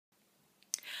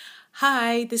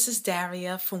Hi, this is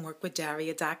Daria from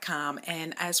workwithdaria.com,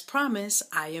 and as promised,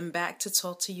 I am back to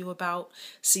talk to you about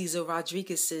Cesar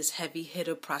Rodriguez's Heavy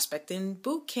Hitter Prospecting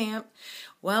Boot Camp.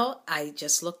 Well, I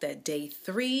just looked at day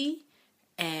 3,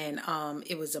 and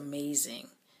it was amazing.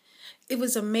 It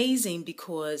was amazing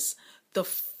because the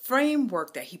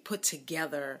framework that he put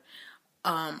together,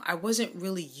 I wasn't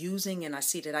really using, and I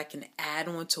see that I can add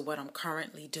on to what I'm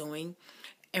currently doing.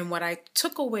 And what I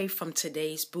took away from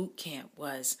today's boot camp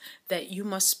was that you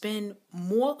must spend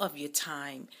more of your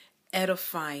time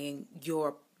edifying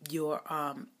your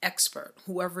expert,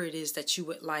 whoever it is that you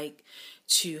would like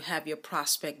to have your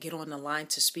prospect get on the line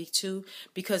to speak to,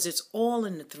 because it's all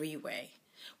in the 3-way.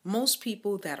 Most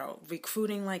people that are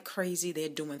recruiting like crazy, they're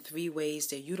doing 3 ways.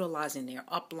 They're utilizing their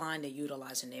upline, they're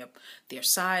utilizing their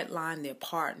sideline, their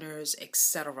partners,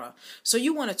 etc. So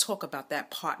you want to talk about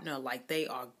that partner like they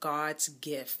are God's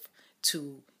gift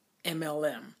to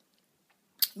MLM.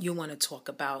 You want to talk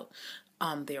about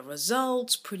their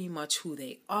results, pretty much who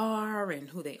they are and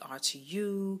who they are to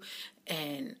you,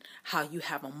 and how you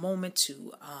have a moment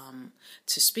to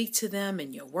speak to them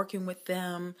and you're working with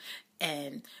them,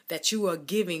 and that you are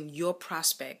giving your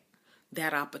prospect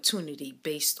that opportunity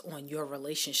based on your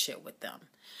relationship with them.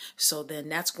 So then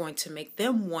that's going to make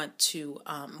them want to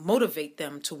motivate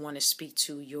them to want to speak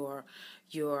to your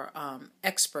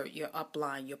expert, your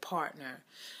upline, your partner.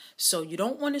 So you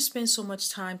don't want to spend so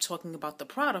much time talking about the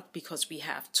product because we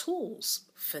have tools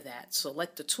for that. So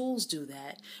let the tools do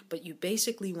that. But you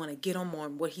basically want to get them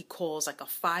on what he calls like a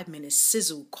 5-minute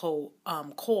sizzle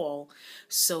call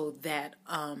so that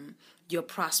your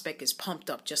prospect is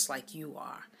pumped up just like you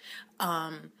are.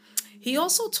 He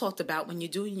also talked about when you're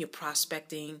doing your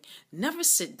prospecting, never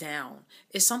sit down.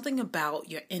 It's something about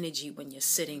your energy when you're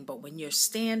sitting, but when you're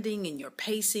standing and you're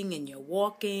pacing and you're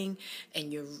walking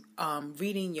and you're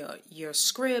reading your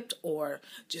script or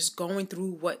just going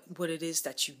through what it is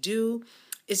that you do,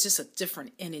 it's just a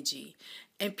different energy.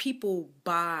 And people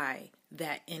buy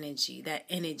that energy,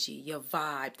 your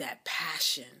vibe, that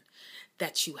passion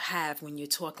that you have when you're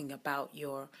talking about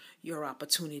your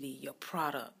opportunity, your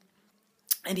product.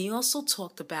 And he also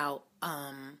talked about,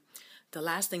 the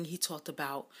last thing he talked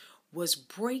about was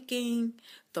breaking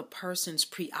the person's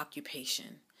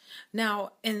preoccupation.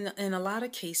 Now, in a lot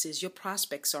of cases, your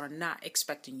prospects are not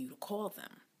expecting you to call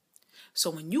them.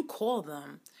 So when you call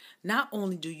them, not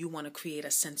only do you want to create a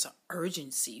sense of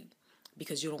urgency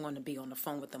because you don't want to be on the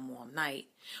phone with them all night,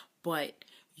 but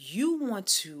you want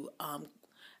to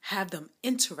have them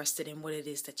interested in what it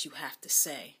is that you have to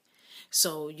say.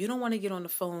 So you don't want to get on the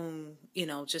phone,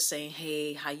 just saying,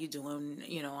 hey, how you doing?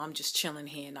 I'm just chilling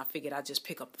here, and I figured I'd just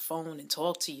pick up the phone and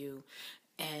talk to you.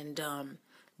 And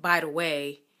by the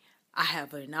way, I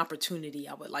have an opportunity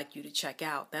I would like you to check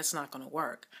out. That's not going to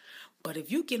work. But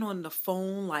if you get on the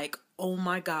phone like, oh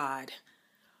my God,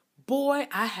 boy,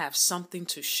 I have something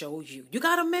to show you. You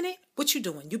got a minute? What you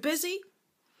doing? You busy?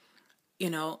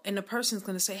 And the person's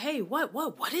going to say, hey, what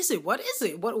is it? What is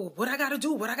it? What I got to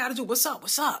do? What I got to do? What's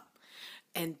up?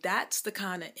 And that's the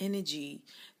kind of energy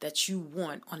that you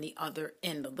want on the other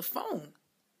end of the phone.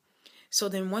 So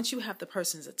then once you have the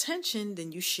person's attention,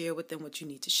 then you share with them what you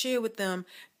need to share with them,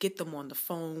 get them on the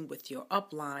phone with your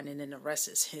upline, and then the rest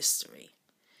is history.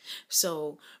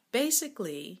 So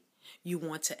basically, you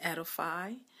want to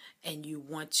edify and you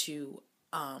want to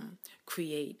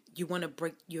you want to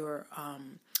break your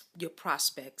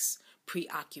prospects'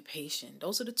 preoccupation.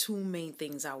 Those are the 2 main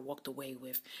things I walked away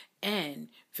with. And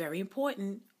very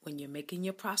important, when you're making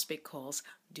your prospect calls,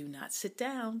 do not sit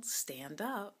down, stand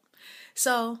up.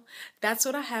 So that's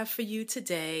what I have for you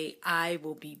today. I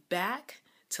will be back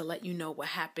to let you know what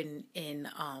happened in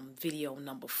video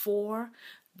number 4.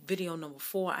 Video number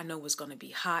 4, I know is going to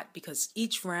be hot because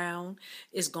each round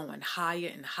is going higher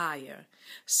and higher.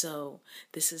 So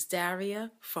this is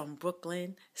Daria from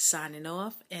Brooklyn signing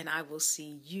off, and I will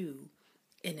see you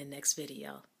in the next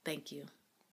video. Thank you.